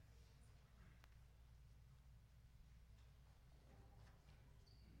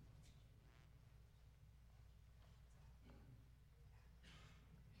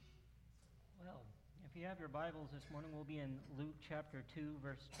If you have your Bibles this morning, we'll be in Luke chapter 2,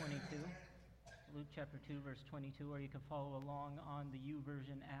 verse 22. Luke chapter 2, verse 22, or you can follow along on the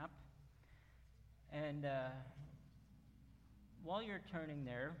YouVersion app. And while you're turning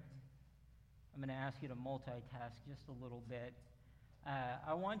there, I'm going to ask you to multitask just a little bit.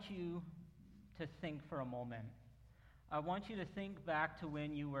 I want you to think for a moment. I want you to think back to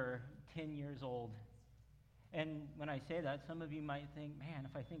when you were 10 years old. And when I say that, some of you might think, man,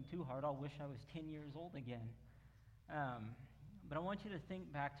 if I think too hard, I'll wish I was 10 years old again. But I want you to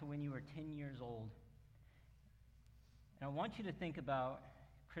think back to when you were 10 years old. And I want you to think about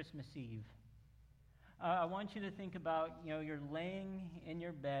Christmas Eve. I want you to think about, you're laying in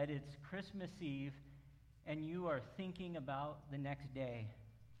your bed, it's Christmas Eve, and you are thinking about the next day.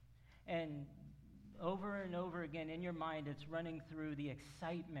 And over and over again in your mind, it's running through the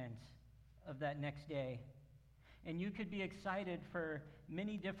excitement of that next day. And you could be excited for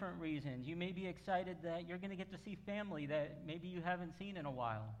many different reasons. You may be excited that you're going to get to see family that maybe you haven't seen in a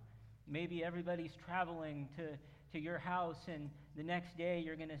while. Maybe everybody's traveling to your house, and the next day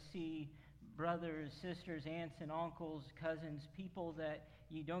you're going to see brothers, sisters, aunts, and uncles, cousins, people that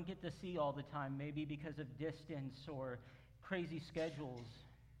you don't get to see all the time, maybe because of distance or crazy schedules.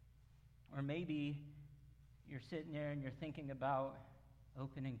 Or maybe you're sitting there and you're thinking about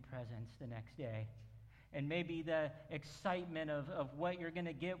opening presents the next day. And maybe the excitement of what you're going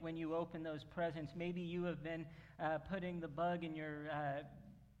to get when you open those presents. Maybe you have been putting the bug in your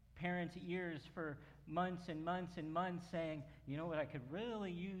parents' ears for months and months and months saying, you know what, I could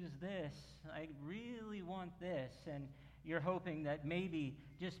really use this. I really want this. And you're hoping that maybe,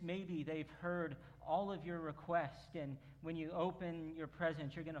 just maybe, they've heard all of your requests. And when you open your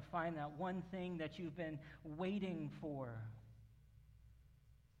presents, you're going to find that one thing that you've been waiting for.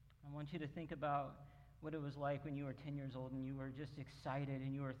 I want you to think about what it was like when you were 10 years old and you were just excited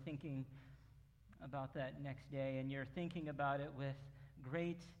and you were thinking about that next day, and you're thinking about it with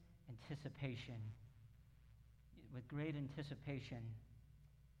great anticipation. With great anticipation.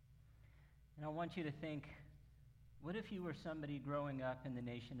 And I want you to think, what if you were somebody growing up in the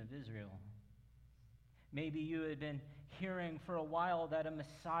nation of Israel? Maybe you had been hearing for a while that a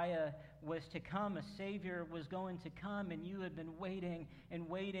Messiah was to come, a Savior was going to come, and you had been waiting and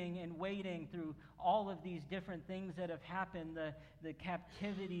waiting and waiting through all of these different things that have happened, the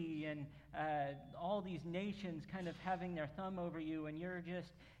captivity and all these nations kind of having their thumb over you, and you're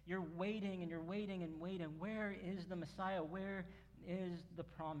waiting and you're waiting and waiting. Where is the Messiah? Where is the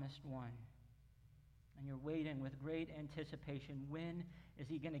promised one? And you're waiting with great anticipation. When is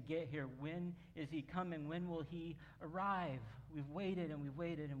he going to get here? When is he coming? When will he arrive? We've waited and we've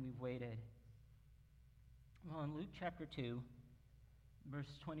waited and we've waited. Well, in Luke chapter 2, verse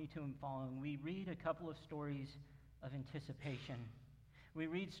 22 and following, we read a couple of stories of anticipation. We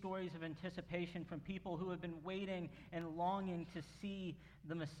read stories of anticipation from people who have been waiting and longing to see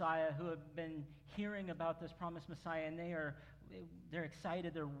the Messiah, who have been hearing about this promised Messiah, and they're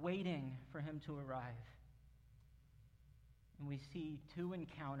excited, they're waiting for him to arrive. And we see two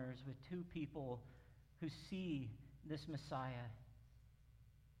encounters with two people who see this Messiah.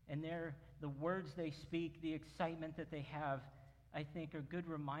 And the words they speak, the excitement that they have, I think are good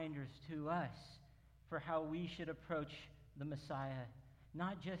reminders to us for how we should approach the Messiah.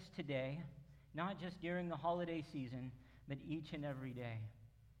 Not just today, not just during the holiday season, but each and every day.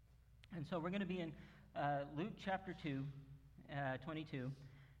 And so we're going to be in Luke chapter 2, 22.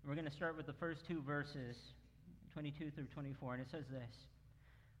 We're going to start with the first two verses, 22 through 24, and it says this.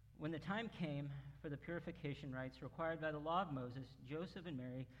 When the time came for the purification rites required by the law of Moses, Joseph and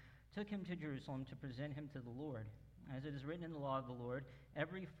Mary took him to Jerusalem to present him to the Lord. As it is written in the law of the Lord,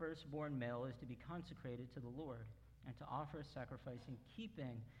 every firstborn male is to be consecrated to the Lord and to offer a sacrifice in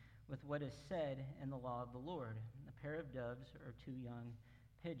keeping with what is said in the law of the Lord, a pair of doves or two young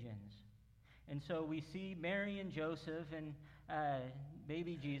pigeons. And so we see Mary and Joseph and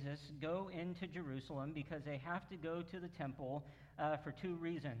baby Jesus go into Jerusalem because they have to go to the temple for two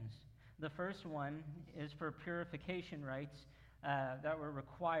reasons. The first one is for purification rites that were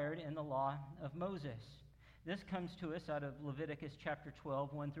required in the law of Moses. This comes to us out of Leviticus chapter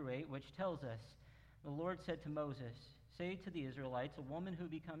 12, 1 through 8, which tells us, the Lord said to Moses, "Say to the Israelites, a woman who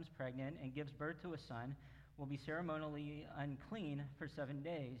becomes pregnant and gives birth to a son will be ceremonially unclean for 7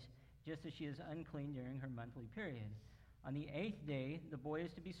 days, just as she is unclean during her monthly period. On the 8th day, the boy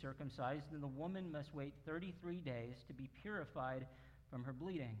is to be circumcised, and the woman must wait 33 days to be purified from her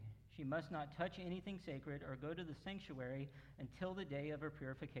bleeding. She must not touch anything sacred or go to the sanctuary until the day of her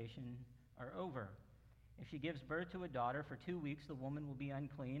purification are over. If she gives birth to a daughter for 2 weeks, the woman will be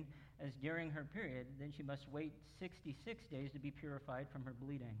unclean, as during her period, then she must wait 66 days to be purified from her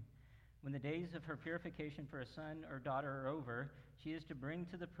bleeding. When the days of her purification for a son or daughter are over, she is to bring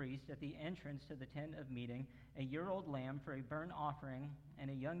to the priest at the entrance to the tent of meeting a year-old lamb for a burnt offering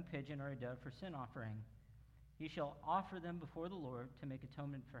and a young pigeon or a dove for sin offering. He shall offer them before the Lord to make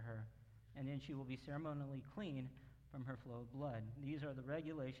atonement for her, and then she will be ceremonially clean from her flow of blood. These are the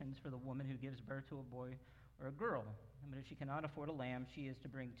regulations for the woman who gives birth to a boy or a girl. But if she cannot afford a lamb, she is to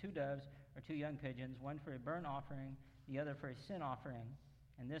bring 2 doves or 2 young pigeons, one for a burnt offering, the other for a sin offering.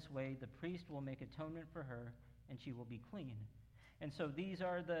 And this way the priest will make atonement for her, and she will be clean. And so these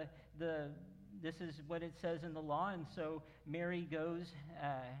are this is what it says in the law. And so Mary goes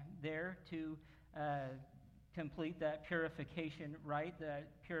there to complete that purification rite, that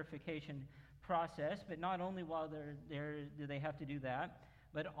purification process. But not only while they're there do they have to do that,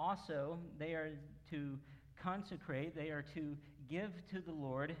 but also they are to consecrate, they are to give to the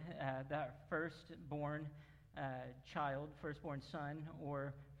Lord that firstborn child, firstborn son,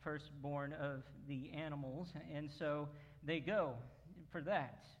 or firstborn of the animals. And so they go for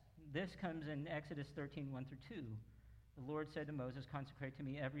that. This comes in Exodus 13, 1 through 2. The Lord said to Moses, "Consecrate to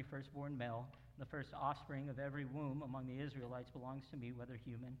me every firstborn male. The first offspring of every womb among the Israelites belongs to me, whether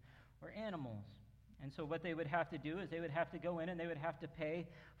human or animals." And so what they would have to do is they would have to go in and they would have to pay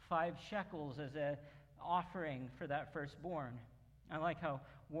 5 shekels as an offering for that firstborn. I like how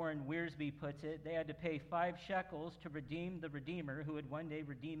Warren Wiersbe puts it. They had to pay 5 shekels to redeem the Redeemer who would one day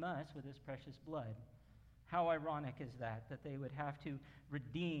redeem us with his precious blood. How ironic is that they would have to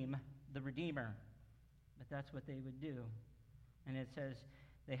redeem the Redeemer. But that's what they would do. And it says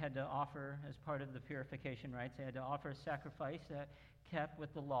they had to offer, as part of the purification rites, they had to offer a sacrifice that kept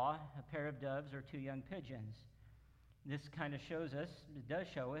with the law, a pair of doves or 2 young pigeons. This kind of shows us, it does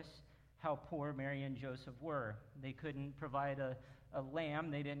show us, how poor Mary and Joseph were. They couldn't provide a lamb.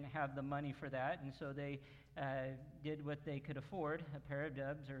 They didn't have the money for that, and so they did what they could afford, a pair of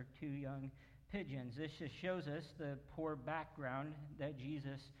doves or 2 young pigeons. This just shows us the poor background that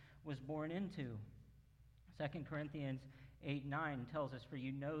Jesus was born into. 2 Corinthians 8:9 tells us, "For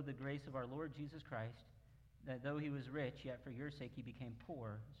you know the grace of our Lord Jesus Christ, that though he was rich, yet for your sake he became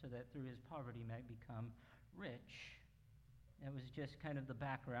poor, so that through his poverty he might become rich." That was just kind of the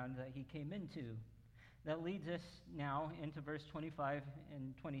background that he came into. That leads us now into verse 25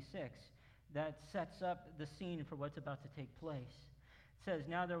 and 26. That sets up the scene for what's about to take place. It says,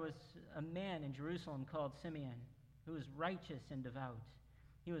 "Now there was a man in Jerusalem called Simeon, who was righteous and devout.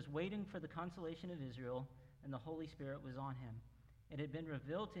 He was waiting for the consolation of Israel, and the Holy Spirit was on him. It had been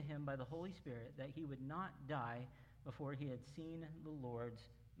revealed to him by the Holy Spirit that he would not die before he had seen the Lord's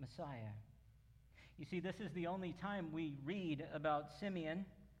Messiah." You see, this is the only time we read about Simeon.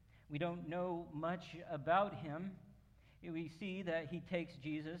 We don't know much about him. We see that he takes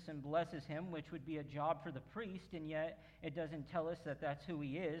Jesus and blesses him, which would be a job for the priest, and yet it doesn't tell us that that's who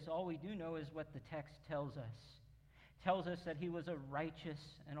he is. All we do know is what the text tells us. It tells us that he was a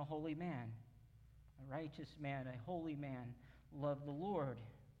righteous and a holy man. A righteous man, a holy man, loved the Lord.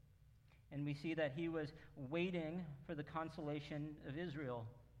 And we see that he was waiting for the consolation of Israel.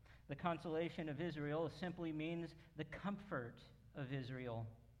 The consolation of Israel simply means the comfort of Israel.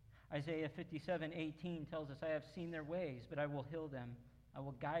 Isaiah 57:18 tells us, "I have seen their ways, but I will heal them. I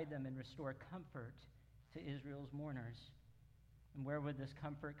will guide them and restore comfort to Israel's mourners." And where would this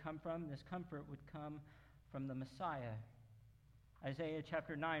comfort come from? This comfort would come from the Messiah. Isaiah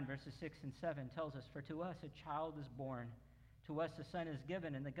chapter 9, verses 6 and 7 tells us, "For to us a child is born, to us a son is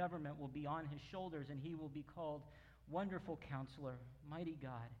given, and the government will be on his shoulders, and he will be called Wonderful Counselor, Mighty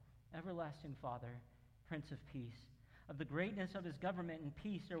God, Everlasting Father, Prince of Peace. Of the greatness of his government and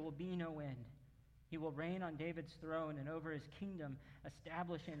peace there will be no end. He will reign on David's throne and over his kingdom,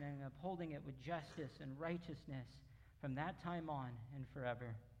 establishing and upholding it with justice and righteousness from that time on and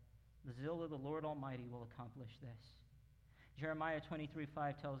forever. The zeal of the Lord Almighty will accomplish this." Jeremiah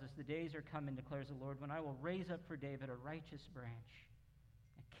 23:5 tells us, "The days are coming, declares the Lord, when I will raise up for David a righteous branch,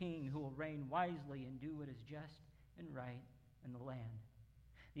 a king who will reign wisely and do what is just and right in the land."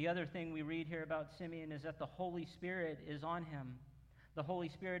 The other thing we read here about Simeon is that the Holy Spirit is on him. The Holy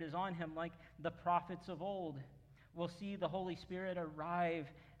Spirit is on him like the prophets of old. We'll see the Holy Spirit arrive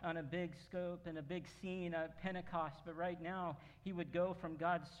on a big scope and a big scene at Pentecost, but right now he would go from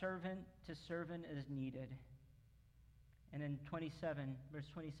God's servant to servant as needed. And in verse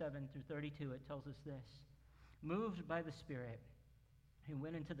 27 through 32, it tells us this: "Moved by the Spirit, he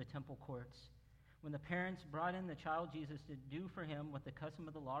went into the temple courts. When the parents brought in the child Jesus to do for him what the custom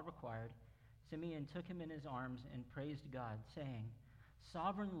of the law required, Simeon took him in his arms and praised God, saying,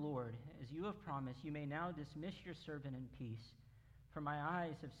 'Sovereign Lord, as you have promised, you may now dismiss your servant in peace. For my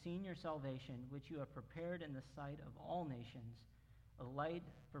eyes have seen your salvation, which you have prepared in the sight of all nations, a light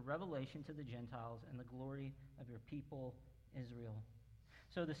for revelation to the Gentiles and the glory of your people Israel.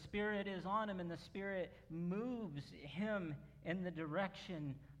 So the Spirit is on him, and the Spirit moves him in the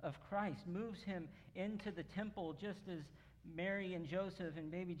direction of Christ, moves him into the temple, just as Mary and Joseph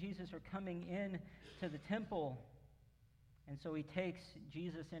and baby Jesus are coming in to the temple. And so he takes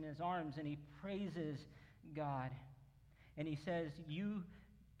Jesus in his arms and he praises God. And he says, you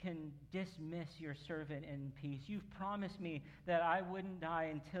can dismiss your servant in peace. You've promised me that I wouldn't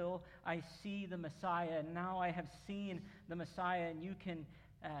die until I see the Messiah. And now I have seen the Messiah, and you can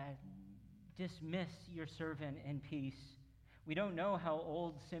dismiss your servant in peace. We don't know how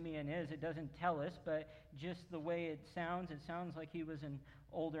old Simeon is. It doesn't tell us, but just the way it sounds like he was an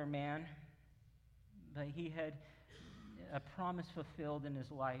older man. But he had a promise fulfilled in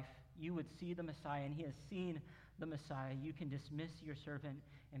his life. You would see the Messiah, and he has seen the Messiah. You can dismiss your servant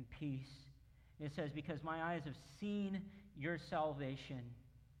in peace. It says, because my eyes have seen your salvation,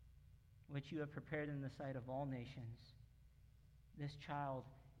 which you have prepared in the sight of all nations. This child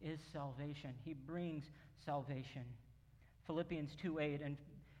is salvation. He brings salvation. Philippians 2:8, and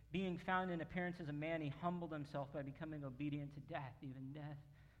being found in appearance as a man, he humbled himself by becoming obedient to death, even death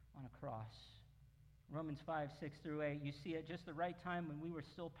on a cross. Romans 5:6-8, you see, at just the right time when we were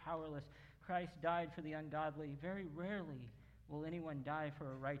still powerless, Christ died for the ungodly. Very rarely will anyone die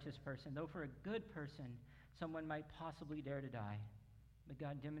for a righteous person, though for a good person, someone might possibly dare to die. But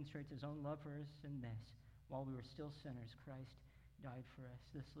God demonstrates his own love for us in this. While we were still sinners, Christ died for us.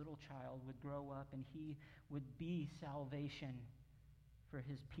 This little child would grow up, and he would be salvation for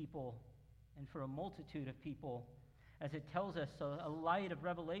his people and for a multitude of people. As it tells us, a light of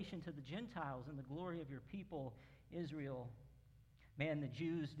revelation to the Gentiles and the glory of your people, Israel. Man, the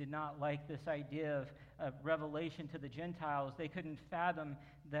Jews did not like this idea of revelation to the Gentiles. They couldn't fathom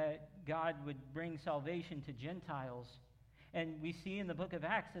that God would bring salvation to Gentiles. And we see in the book of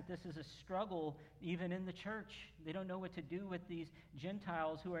Acts that this is a struggle even in the church. They don't know what to do with these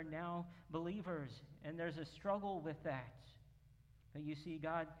Gentiles who are now believers. And there's a struggle with that. But you see,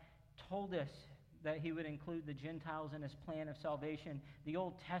 God told us that he would include the Gentiles in his plan of salvation. The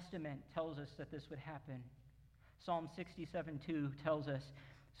Old Testament tells us that this would happen. Psalm 67:2 tells us,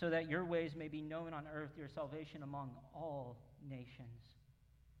 so that your ways may be known on earth, your salvation among all nations.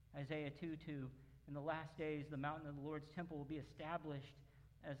 Isaiah 2:2, in the last days, the mountain of the Lord's temple will be established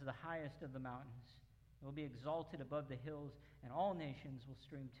as the highest of the mountains. It will be exalted above the hills, and all nations will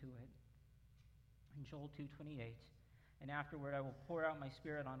stream to it. In Joel 2:28, and afterward I will pour out my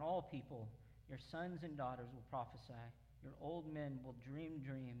spirit on all people. Your sons and daughters will prophesy. Your old men will dream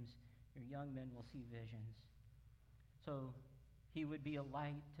dreams. Your young men will see visions. So he would be a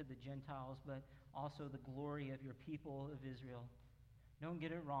light to the Gentiles, but also the glory of your people of Israel. Don't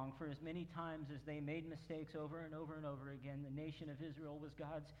get it wrong. For as many times as they made mistakes over and over and over again, the nation of Israel was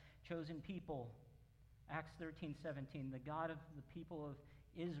God's chosen people. Acts 13:17, the God of the people of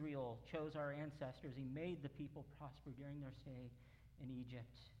Israel chose our ancestors. He made the people prosper during their stay in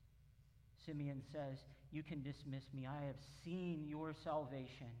Egypt. Simeon says, you can dismiss me. I have seen your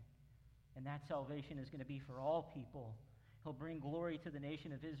salvation. And that salvation is going to be for all people. He'll bring glory to the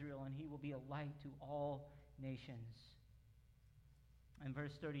nation of Israel, and he will be a light to all nations. In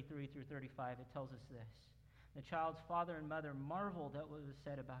verse 33-35, it tells us this. The child's father and mother marveled at what was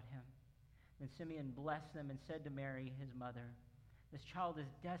said about him. Then Simeon blessed them and said to Mary, his mother, this child is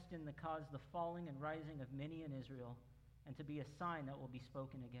destined to cause the falling and rising of many in Israel, and to be a sign that will be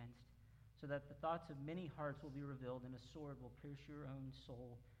spoken against, so that the thoughts of many hearts will be revealed, and a sword will pierce your own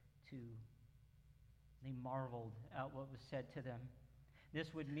soul too. They marveled at what was said to them. This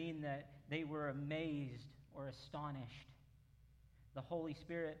would mean that they were amazed or astonished. The Holy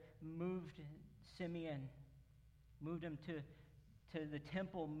Spirit moved Simeon, moved him to the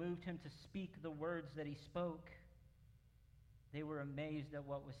temple, moved him to speak the words that he spoke. They were amazed at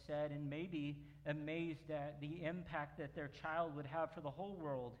what was said, and maybe amazed at the impact that their child would have for the whole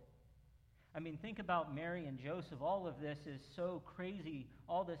world. I mean, think about Mary and Joseph. All of this is so crazy.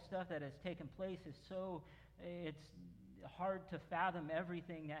 All this stuff that has taken place is it's hard to fathom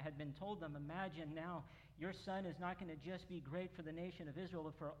everything that had been told them. Imagine now, your son is not going to just be great for the nation of Israel,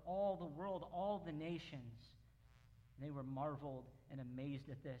 but for all the world, all the nations. And they were marveled and amazed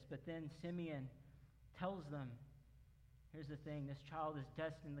at this. But then Simeon tells them, here's the thing, this child is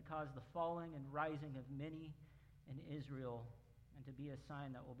destined to cause the falling and rising of many in Israel, and to be a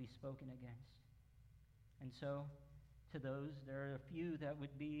sign that will be spoken against. And so, to those, there are a few that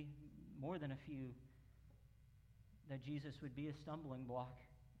would be, more than a few, that Jesus would be a stumbling block,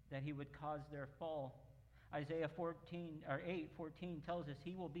 that he would cause their fall. Isaiah 8:14 tells us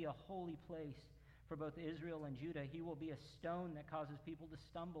he will be a holy place For both Israel and Judah, he will be a stone that causes people to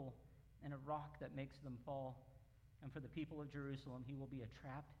stumble and a rock that makes them fall. And for the people of Jerusalem, he will be a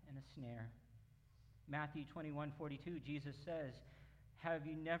trap and a snare. Matthew 21:42, Jesus says, have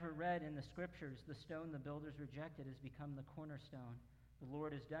you never read in the scriptures, the stone the builders rejected has become the cornerstone? The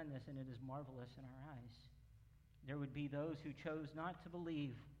Lord has done this, and it is marvelous in our eyes. There would be those who chose not to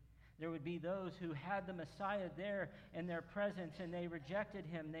believe. There would be those who had the Messiah there in their presence, and they rejected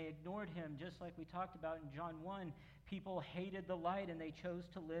him. They ignored him, just like we talked about in John 1. People hated the light, and they chose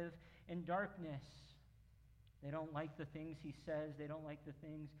to live in darkness. They don't like the things he says. They don't like the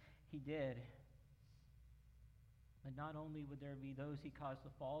things he did. But not only would there be those he caused to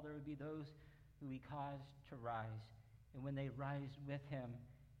fall, there would be those who he caused to rise. And when they rise with him,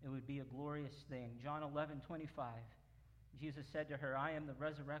 it would be a glorious thing. John 11:25, Jesus said to her, I am the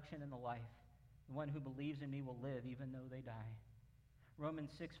resurrection and the life. The one who believes in me will live even though they die.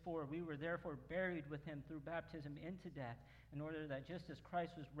 Romans 6:4, we were therefore buried with him through baptism into death, in order that just as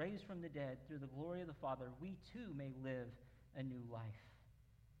Christ was raised from the dead through the glory of the Father, we too may live a new life.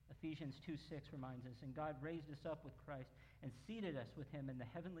 Ephesians 2:6 reminds us, and God raised us up with Christ and seated us with him in the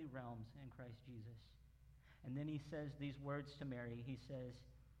heavenly realms in Christ Jesus. And then he says these words to Mary. He says,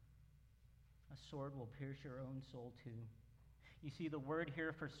 a sword will pierce your own soul too. You see, the word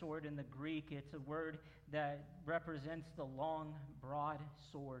here for sword in the Greek, it's a word that represents the long, broad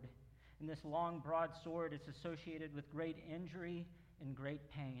sword. And this long, broad sword is associated with great injury and great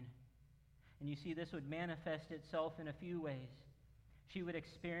pain. And you see, this would manifest itself in a few ways. She would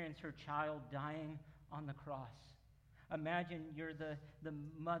experience her child dying on the cross. Imagine you're the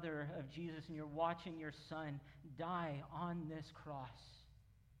mother of Jesus and you're watching your son die on this cross.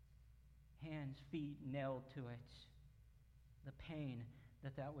 Hands, feet nailed to it. The pain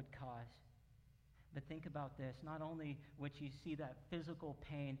that would cause. But think about this. Not only would she see that physical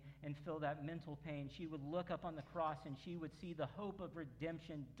pain and feel that mental pain, she would look up on the cross and she would see the hope of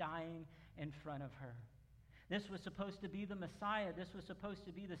redemption dying in front of her. This was supposed to be the Messiah. This was supposed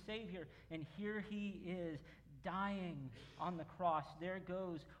to be the Savior. And here he is dying on the cross. There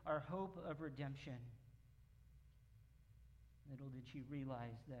goes our hope of redemption. Little did she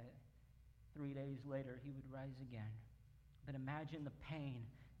realize that 3 days later he would rise again. But imagine the pain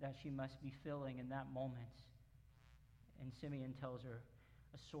that she must be feeling in that moment. And Simeon tells her,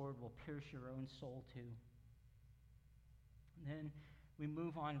 a sword will pierce your own soul too. And then we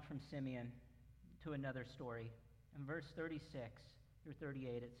move on from Simeon to another story. In verse 36 through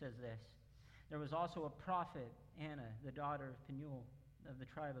 38, it says this. There was also a prophet, Anna, the daughter of Peniel of the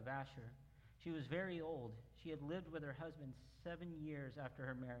tribe of Asher. She was very old. She had lived with her husband 7 years after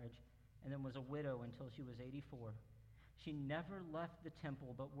her marriage, and then was a widow until she was 84. She never left the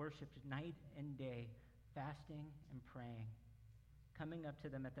temple, but worshipped night and day, fasting and praying. Coming up to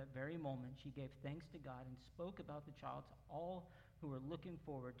them at that very moment, she gave thanks to God and spoke about the child to all who were looking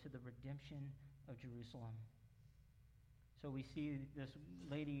forward to the redemption of Jerusalem. So we see this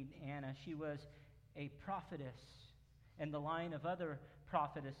lady, Anna. She was a prophetess in the line of other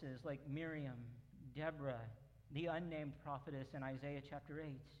prophetesses like Miriam, Deborah, the unnamed prophetess in Isaiah chapter 8.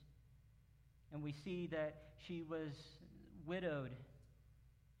 And we see that she was widowed.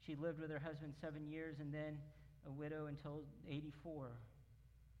 She lived with her husband 7 years and then a widow until 84.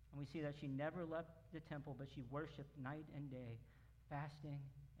 And we see that she never left the temple, but she worshiped night and day, fasting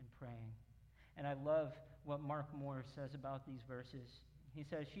and praying. And I love what Mark Moore says about these verses. He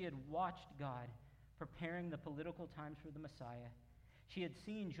says, she had watched God preparing the political times for the Messiah. She had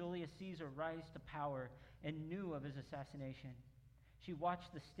seen Julius Caesar rise to power and knew of his assassination. She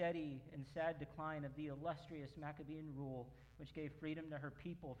watched the steady and sad decline of the illustrious Maccabean rule, which gave freedom to her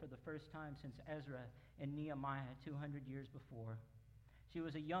people for the first time since Ezra and Nehemiah 200 years before. She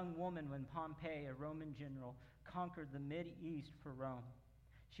was a young woman when Pompey, a Roman general, conquered the Mid-East for Rome.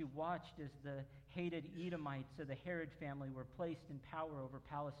 She watched as the hated Edomites of the Herod family were placed in power over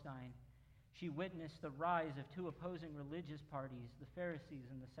Palestine. She witnessed the rise of two opposing religious parties, the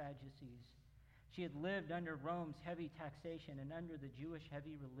Pharisees and the Sadducees. She had lived under Rome's heavy taxation and under the Jewish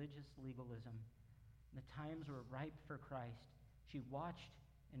heavy religious legalism. The times were ripe for Christ. She watched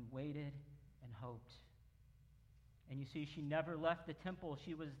and waited and hoped. And you see, she never left the temple.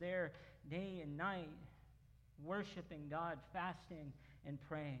 She was there day and night, worshiping God, fasting and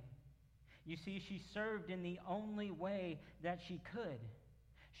praying. You see, she served in the only way that she could.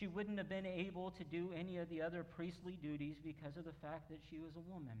 She wouldn't have been able to do any of the other priestly duties because of the fact that she was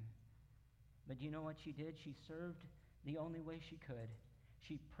a woman. But do you know what she did? She served the only way she could.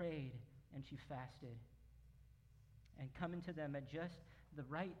 She prayed and she fasted. And coming to them at just the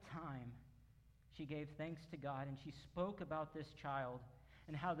right time, she gave thanks to God and she spoke about this child.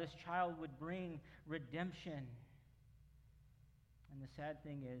 and how this child would bring redemption. And the sad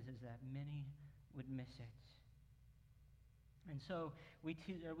thing is that many would miss it. And so we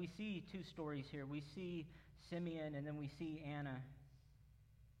see two stories here. We see Simeon and then we see Anna.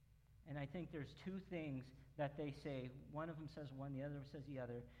 And I think there's two things that they say. One of them says one, the other says the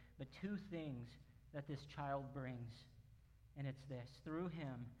other. But two things that this child brings. And it's this: through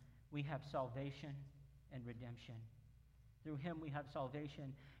him we have salvation and redemption. Through him we have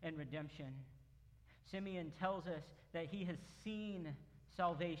salvation and redemption. Simeon tells us that he has seen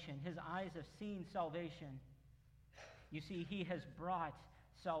salvation. His eyes have seen salvation. You see, he has brought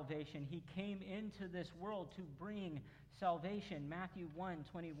salvation. He came into this world to bring salvation. Matthew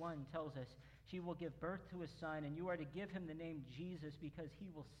 1:21 tells us, she will give birth to a son, and you are to give him the name Jesus, because he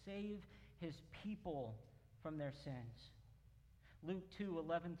will save his people from their sins. Luke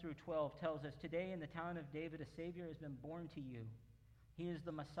 2:11 through 12 tells us, today in the town of David a Savior has been born to you. He is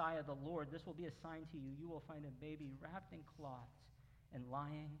the Messiah, the Lord. This will be a sign to you. You will find a baby wrapped in cloths and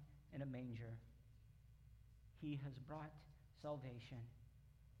lying in a manger. He has brought salvation,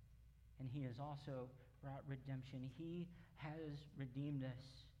 and he has also brought redemption. He has redeemed us.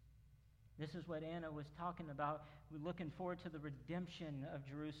 This is what Anna was talking about. We're looking forward to the redemption of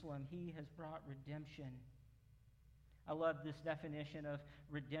Jerusalem. He has brought redemption. I love this definition of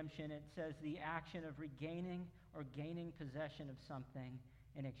redemption. It says the action of regaining or gaining possession of something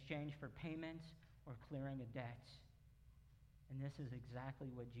in exchange for payment or clearing a debt. And this is exactly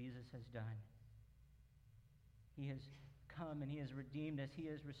what Jesus has done. He has come and he has redeemed us. He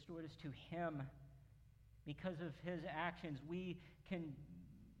has restored us to him. Because of his actions, we can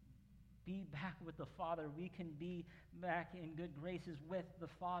be back with the Father. We can be back in good graces with the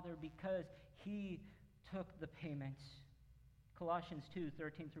Father because he took the payments. Colossians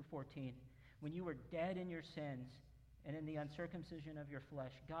 2:13 through 14. When you were dead in your sins and in the uncircumcision of your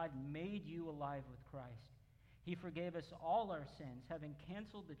flesh, God made you alive with Christ. He forgave us all our sins, having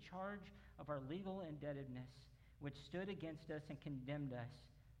canceled the charge of our legal indebtedness, which stood against us and condemned us.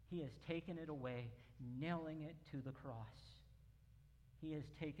 He has taken it away, nailing it to the cross. He has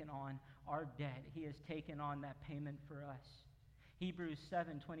taken on our debt. He has taken on that payment for us. Hebrews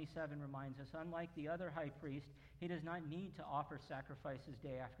 7:27 reminds us, unlike the other high priest, he does not need to offer sacrifices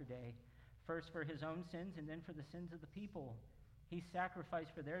day after day, first for his own sins and then for the sins of the people. He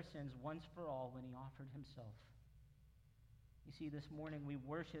sacrificed for their sins once for all when he offered himself. You see, this morning we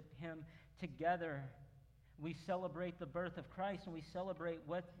worship him together. We celebrate the birth of Christ, and we celebrate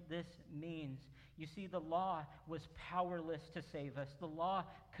what this means. You see, the law was powerless to save us. The law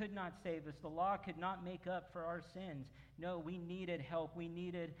could not save us. The law could not make up for our sins. No, we needed help. We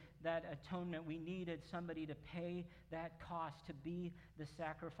needed that atonement. We needed somebody to pay that cost, to be the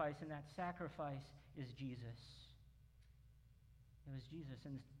sacrifice, and that sacrifice is Jesus. It was Jesus,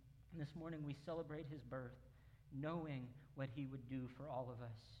 and this morning we celebrate his birth, knowing what he would do for all of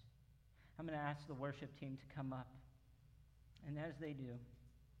us. I'm going to ask the worship team to come up. And as they do,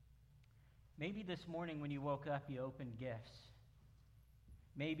 maybe this morning when you woke up, you opened gifts.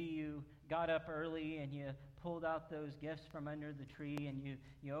 Maybe you got up early and you pulled out those gifts from under the tree and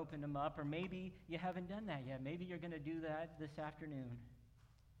you opened them up. Or maybe you haven't done that yet. Maybe you're going to do that this afternoon.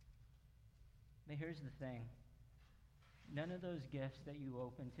 But here's the thing. None of those gifts that you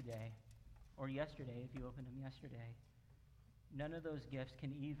opened today, or yesterday if you opened them yesterday, none of those gifts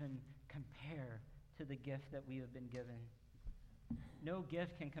can even compare to the gift that we have been given. No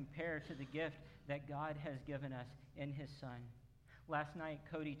gift can compare to the gift that God has given us in his Son. Last night,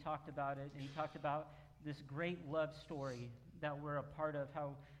 Cody talked about it, and he talked about this great love story that we're a part of,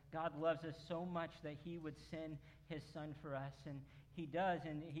 how God loves us so much that he would send his Son for us. And he does,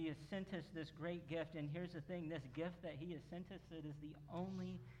 and he has sent us this great gift. And here's the thing, this gift that he has sent us, it is the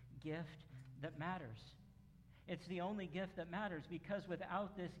only gift that matters. It's the only gift that matters, because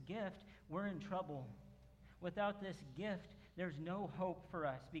without this gift, we're in trouble. Without this gift, there's no hope for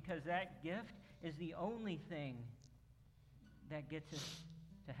us, because that gift is the only thing that gets us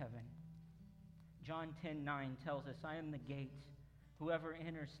to heaven. John 10:9 tells us, I am the gate. Whoever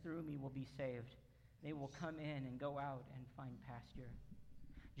enters through me will be saved. They will come in and go out and find pasture.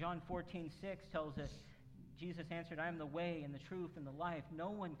 John 14:6 tells us, Jesus answered, I am the way and the truth and the life. No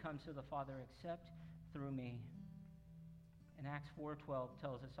one comes to the Father except through me. And Acts 4:12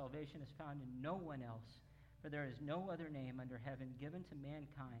 tells us, salvation is found in no one else, for there is no other name under heaven given to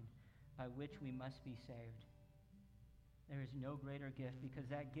mankind by which we must be saved. There is no greater gift, because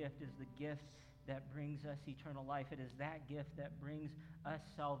that gift is the gift that brings us eternal life. It is that gift that brings us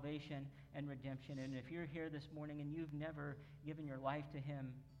salvation and redemption. And if you're here this morning and you've never given your life to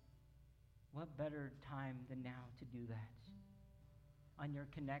him, what better time than now to do that? on your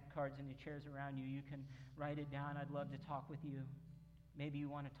connect cards and the chairs around you. You can write it down. I'd love to talk with you. Maybe you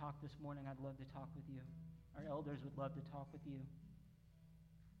want to talk this morning. I'd love to talk with you. Our elders would love to talk with you.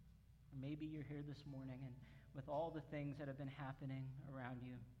 Or maybe you're here this morning, and with all the things that have been happening around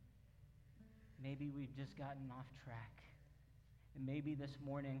you, maybe we've just gotten off track. And maybe this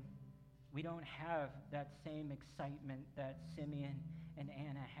morning we don't have that same excitement that Simeon and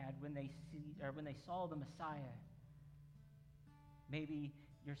Anna had when they saw the Messiah. Maybe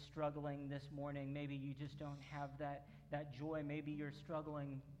you're struggling this morning. Maybe you just don't have that joy. Maybe you're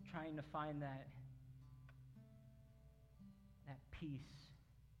struggling trying to find that peace.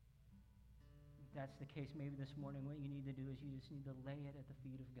 If that's the case, maybe this morning what you need to do is you just need to lay it at the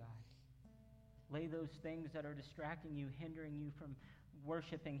feet of God. Lay those things that are distracting you, hindering you from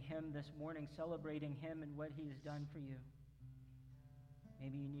worshiping Him this morning, celebrating Him and what He has done for you.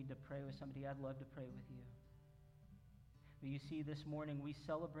 Maybe you need to pray with somebody. I'd love to pray with you. But you see, this morning we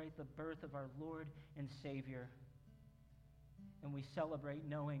celebrate the birth of our Lord and Savior. And we celebrate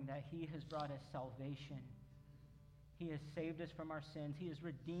knowing that He has brought us salvation. He has saved us from our sins. He has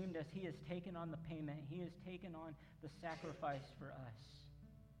redeemed us. He has taken on the payment. He has taken on the sacrifice for us.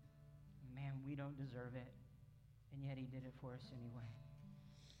 Man, we don't deserve it. And yet He did it for us anyway.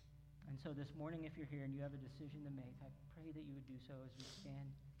 And so this morning, if you're here and you have a decision to make, I pray that you would do so as we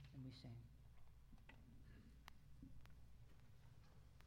stand and we sing.